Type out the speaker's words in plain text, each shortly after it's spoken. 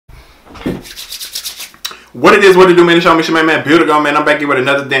What it is, what it do, man. It's your man, Build to Go, man. I'm back here with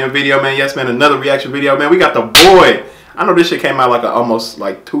another damn video, man. Yes, man, another reaction video, man. We got the boy. I know this shit came out like almost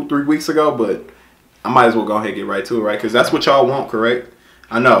like 2-3 weeks ago, but I might as well go ahead and get right to it, right? Because that's what y'all want, correct?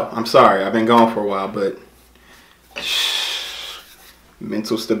 I know. I'm sorry. I've been gone for a while, but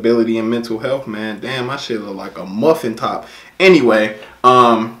mental stability and mental health, man. Damn, my shit look like a muffin top. Anyway,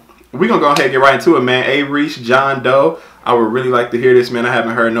 we're gonna go ahead and get right into it, man. A-REECE, John Doe. I would really like to hear this, man. I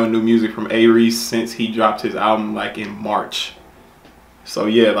haven't heard no new music from A-REECE since he dropped his album like in March. So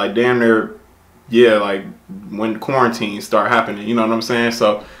yeah, like damn near, yeah, like when quarantine start happening, you know what I'm saying?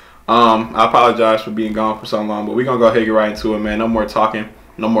 So I apologize for being gone for so long, but we're gonna go ahead and get right into it, man. No more talking,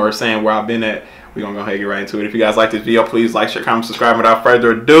 no more saying where I've been at. We're gonna go ahead and get right into it. If you guys like this video, please like, share, comment, subscribe. Without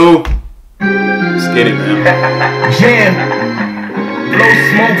further ado, let's get it, man. Jam, blow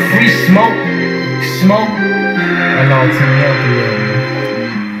smoke, free smoke. I know, turn me up a little.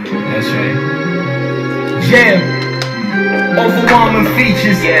 That's right. Jam, overwhelming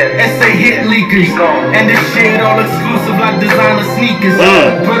features, essay hit leakers, and this shit all exclusive like designer sneakers.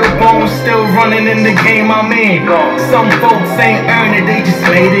 Brittle bones still running in the game I'm in. Some folks ain't earned it, they just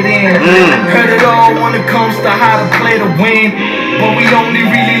made it in. Heard it all when it comes to how to play to win, but we only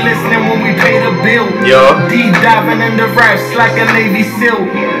really listening when we pay the bill. Deep diving into raps like a Navy SEAL.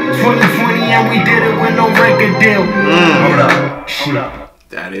 2020 and we did it with no record deal. Hold up.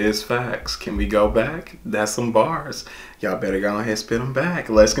 That is facts. Can we go back? That's some bars. Y'all better go ahead and spit them back.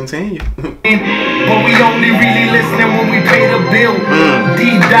 Let's continue. But we only really listening when we pay the bill.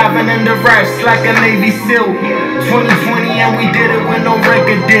 Deep diving into raps like a Navy SEAL. 2020 and we did it with no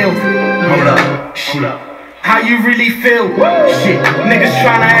record deal. Hold up. How you really feel? Shit, niggas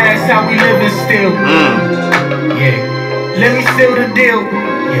tryna ask how we living still. Yeah, let me seal the deal.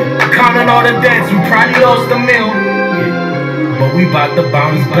 Counting all the debts, we probably lost a meal. But we bout to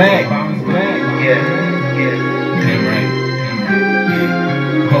bounce back. Damn right.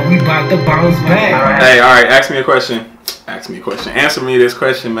 But we bout to bounce back. Hey, alright, ask me a question. Answer me this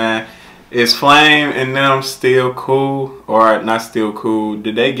question, man. Is Flame and them still cool or not still cool?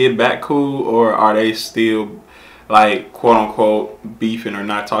 Did they get back cool or are they still like quote unquote beefing or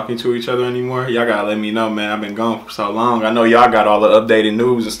not talking to each other anymore? Y'all gotta let me know, man. I've been gone for so long. I know y'all got all the updated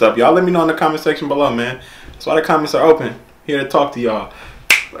news and stuff. Y'all let me know in the comment section below, man. That's why the comments are open. Here to talk to y'all.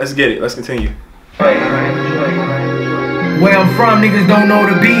 Let's get it. Let's continue. Where I'm from, niggas don't know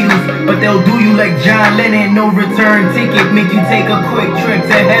the Beatles, but they'll do you like John Lennon. No return ticket, make you take a quick trip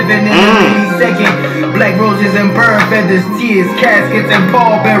to heaven in a millisecond. Black roses and burn feathers, tears, caskets, and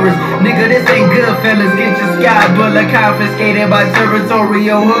pallbearers. Nigga, this ain't good, fellas. Get your sky dweller confiscated by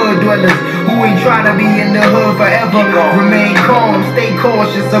territorial hood dwellers who ain't trying to be in the hood forever. Remain calm, stay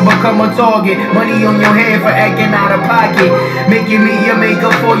cautious, or become a target. Money on your head for acting out of pocket. Making me your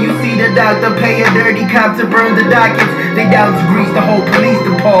makeup for you see the doctor. Pay a dirty cop to burn the dockets. They down to grease the whole police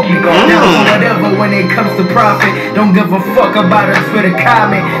department. Down to whatever when it comes to profit. Don't give a fuck about a Twitter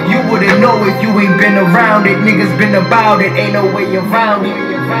comment. You wouldn't know if you ain't been around it. Niggas been about it. Ain't no way around it.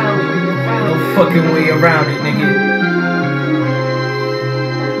 No fucking way around it, nigga.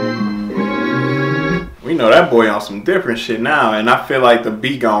 We know that boy on some different shit now, and I feel like the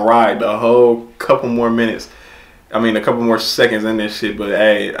beat gonna ride the whole couple more minutes. I mean, a couple more seconds in this shit, but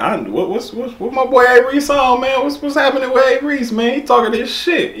hey, what's my boy A-REECE on, man? What's happening with A-REECE, man? He talking this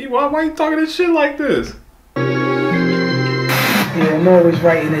shit. Why you talking this shit like this? Yeah, I'm always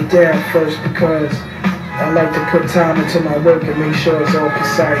writing it down first because I like to put time into my work and make sure it's all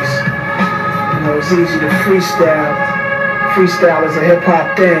precise. You know, it's easy to freestyle. Freestyle is a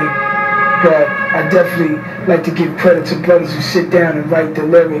hip-hop thing, but I definitely like to give credit to brothers who sit down and write the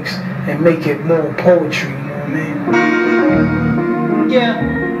lyrics and make it more poetry. Yeah.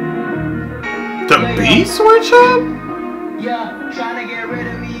 The beat switch up? Yeah, trying to get rid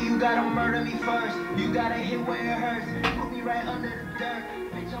of me, you gotta murder me first. You gotta hit where it hurts. Put me right under the dirt.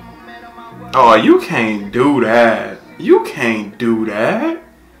 Bitch, I'm a man of my word. Oh, you can't do that. You can't do that.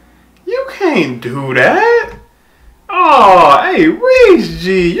 You can't do that. Oh, hey, Reese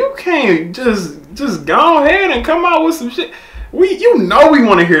G, you can't just go ahead and come out with some shit. You know we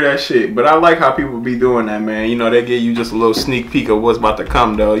want to hear that shit, but I like how people be doing that, man. You know, they give you just a little sneak peek of what's about to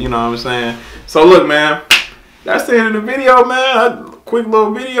come, though. You know what I'm saying? So, look, man, that's the end of the video, man. Quick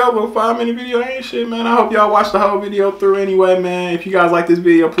little video, little 5-minute video, ain't shit, man. I hope y'all watched the whole video through anyway, man. If you guys like this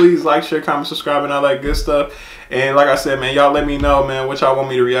video, please like, share, comment, subscribe, and all that good stuff. And like I said, man, y'all let me know, man, what y'all want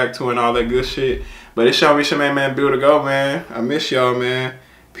me to react to and all that good shit. But it's your man, Build to Go, man. I miss y'all, man.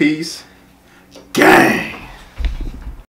 Peace. Gang.